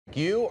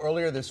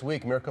Earlier this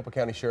week, Maricopa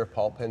County Sheriff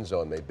Paul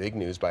Penzone made big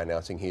news by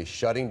announcing he is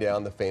shutting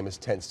down the famous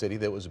tent city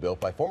that was built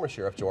by former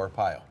Sheriff Joe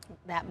Arpaio.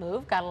 That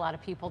move got a lot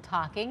of people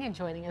talking, and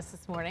joining us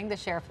this morning, the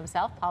sheriff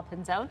himself, Paul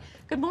Penzone.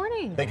 Good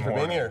morning. Thank you for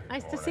being here.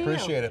 Nice to see you.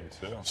 Appreciate it.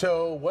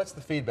 So what's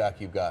the feedback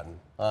you've gotten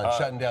on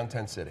shutting down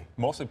Tent City?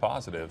 Mostly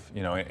positive,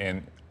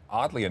 and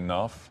oddly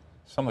enough,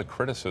 some of the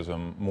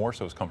criticism more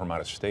so has come from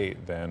out of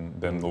state than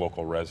the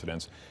local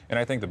residents. And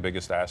I think the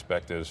biggest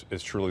aspect is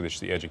truly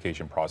just the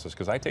education process,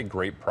 because I take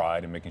great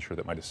pride in making sure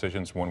that my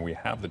decisions, when we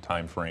have the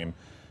time frame,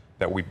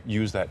 that we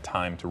use that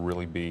time to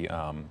really be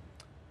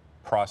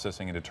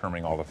processing and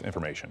determining all the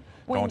information.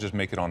 Don't just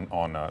make it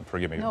on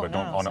forgive me, but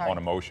on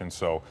emotion.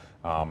 So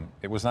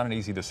it was not an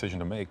easy decision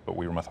to make, but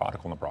we were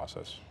methodical in the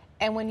process.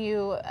 And when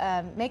you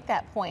make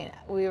that point,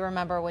 we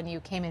remember when you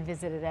came and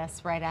visited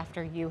us right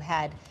after you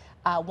had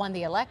won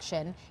the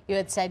election, you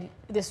had said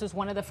this was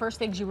one of the first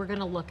things you were going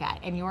to look at,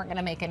 and you weren't going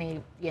to make any,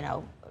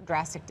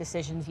 drastic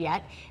decisions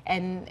yet.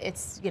 And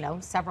it's,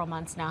 several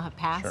months now have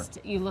passed.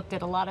 Sure. You looked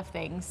at a lot of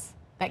things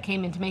that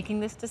came into making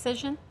this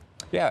decision.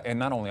 Yeah, and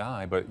not only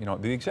I, but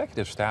the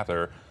executive staff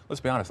there, let's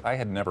be honest, I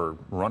had never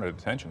run a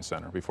detention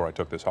center before I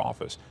took this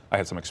office. I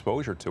had some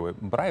exposure to it,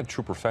 but I have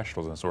true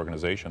professionals in this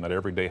organization that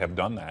every day have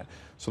done that.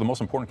 So the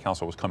most important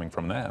counsel was coming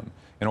from them.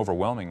 And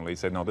overwhelmingly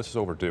said, no, this is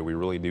overdue. We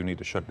really do need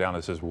to shut down.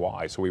 This is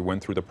why. So we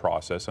went through the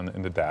process and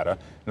the data.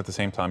 And at the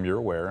same time, you're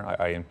aware,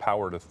 I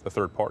empowered a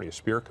third party, a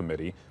SPEAR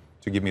committee,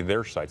 to give me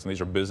their sites. And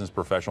these are business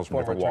professionals from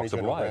different walks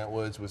of life. Grant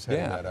Woods was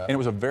heading that up. And it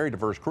was a very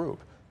diverse group.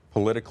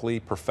 Politically,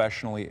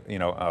 professionally,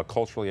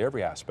 culturally,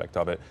 every aspect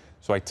of it.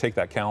 So I take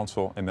that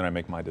counsel and then I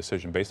make my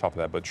decision based off of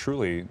that. But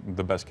truly,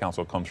 the best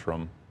counsel comes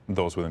from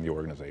those within the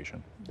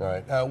organization. All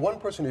right. One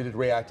person who did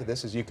react to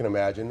this, as you can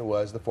imagine,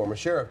 was the former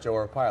Sheriff, Joe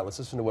Arpaio. Let's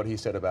listen to what he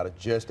said about it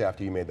just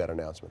after you made that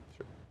announcement.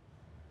 Sure.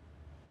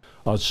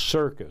 A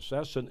circus.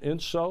 That's an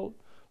insult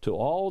to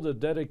all the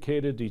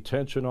dedicated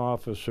detention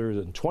officers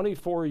in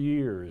 24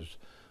 years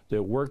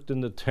that worked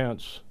in the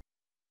tents.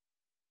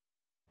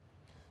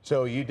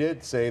 So you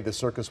did say the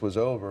circus was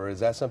over. Is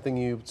that something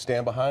you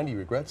stand behind? Do you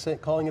regret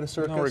calling it a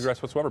circus? No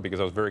regrets whatsoever, because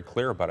I was very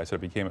clear about it. I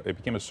said it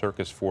became a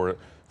circus for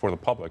the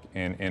public,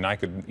 and I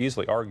could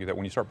easily argue that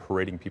when you start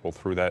parading people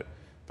through that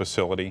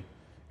facility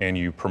and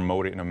you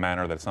promote it in a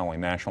manner that's not only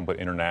national but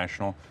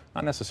international,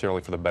 not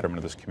necessarily for the betterment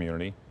of this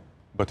community,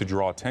 but to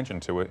draw attention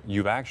to it,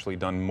 you've actually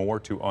done more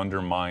to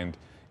undermine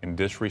and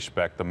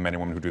disrespect the men and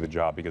women who do the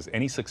job, because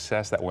any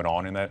success that went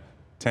on in that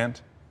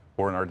tent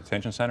or in our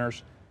detention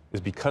centers is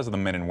because of the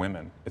men and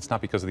women. It's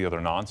not because of the other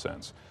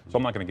nonsense. So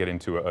I'm not going to get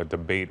into a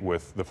debate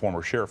with the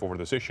former sheriff over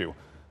this issue,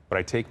 but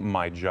I take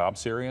my job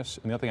serious.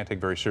 And the other thing I take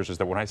very serious is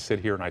that when I sit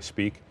here and I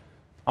speak,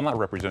 I'm not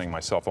representing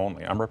myself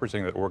only. I'm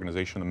representing the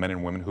organization, the men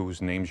and women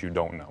whose names you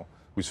don't know,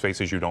 whose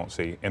faces you don't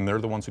see, and they're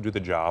the ones who do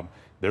the job.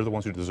 They're the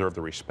ones who deserve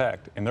the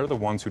respect, and they're the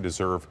ones who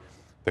deserve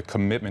the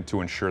commitment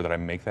to ensure that I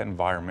make that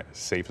environment as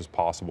safe as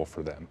possible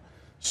for them.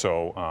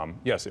 So,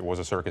 yes, it was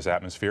a circus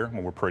atmosphere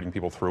when we're parading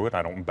people through it.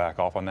 I don't back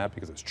off on that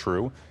because it's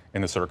true,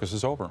 and the circus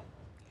is over.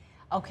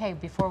 Okay,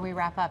 before we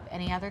wrap up,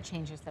 any other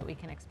changes that we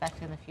can expect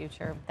in the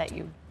future that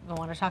you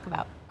want to talk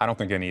about? I don't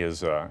think any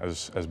is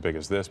as big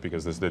as this,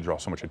 because this did draw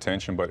so much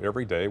attention, but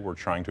every day we're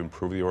trying to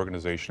improve the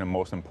organization, and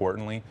most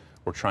importantly,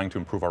 we're trying to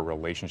improve our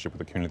relationship with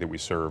the community that we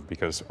serve,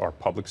 because our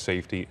public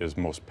safety is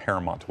most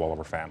paramount to all of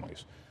our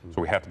families. So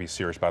we have to be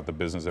serious about the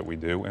business that we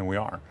do, and we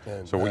are.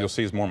 So what you'll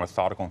see is more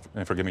methodical,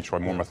 and forgive me, Troy,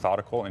 more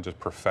methodical and just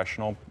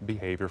professional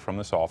behavior from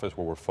this office,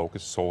 where we're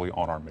focused solely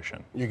on our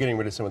mission. You're getting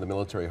rid of some of the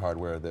military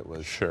hardware that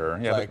was... Sure,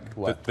 yeah.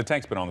 Like the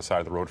tank's been on the side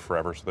of the road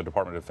forever, so the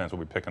Department of Defense will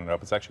be picking it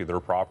up. It's actually their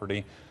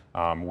property.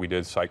 We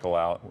did cycle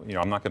out,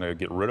 I'm not going to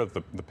get rid of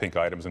the pink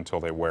items until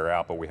they wear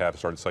out, but we have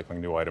started cycling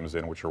new items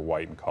in, which are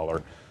white in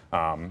color.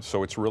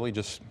 So it's really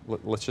just,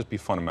 let's just be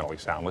fundamentally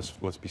sound.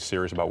 Let's be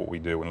serious about what we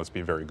do, and let's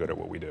be very good at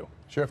what we do.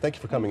 Sheriff, thank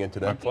you for coming in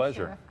today. My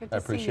pleasure. Good to I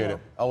appreciate it.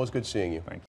 Always good seeing you. Thank you.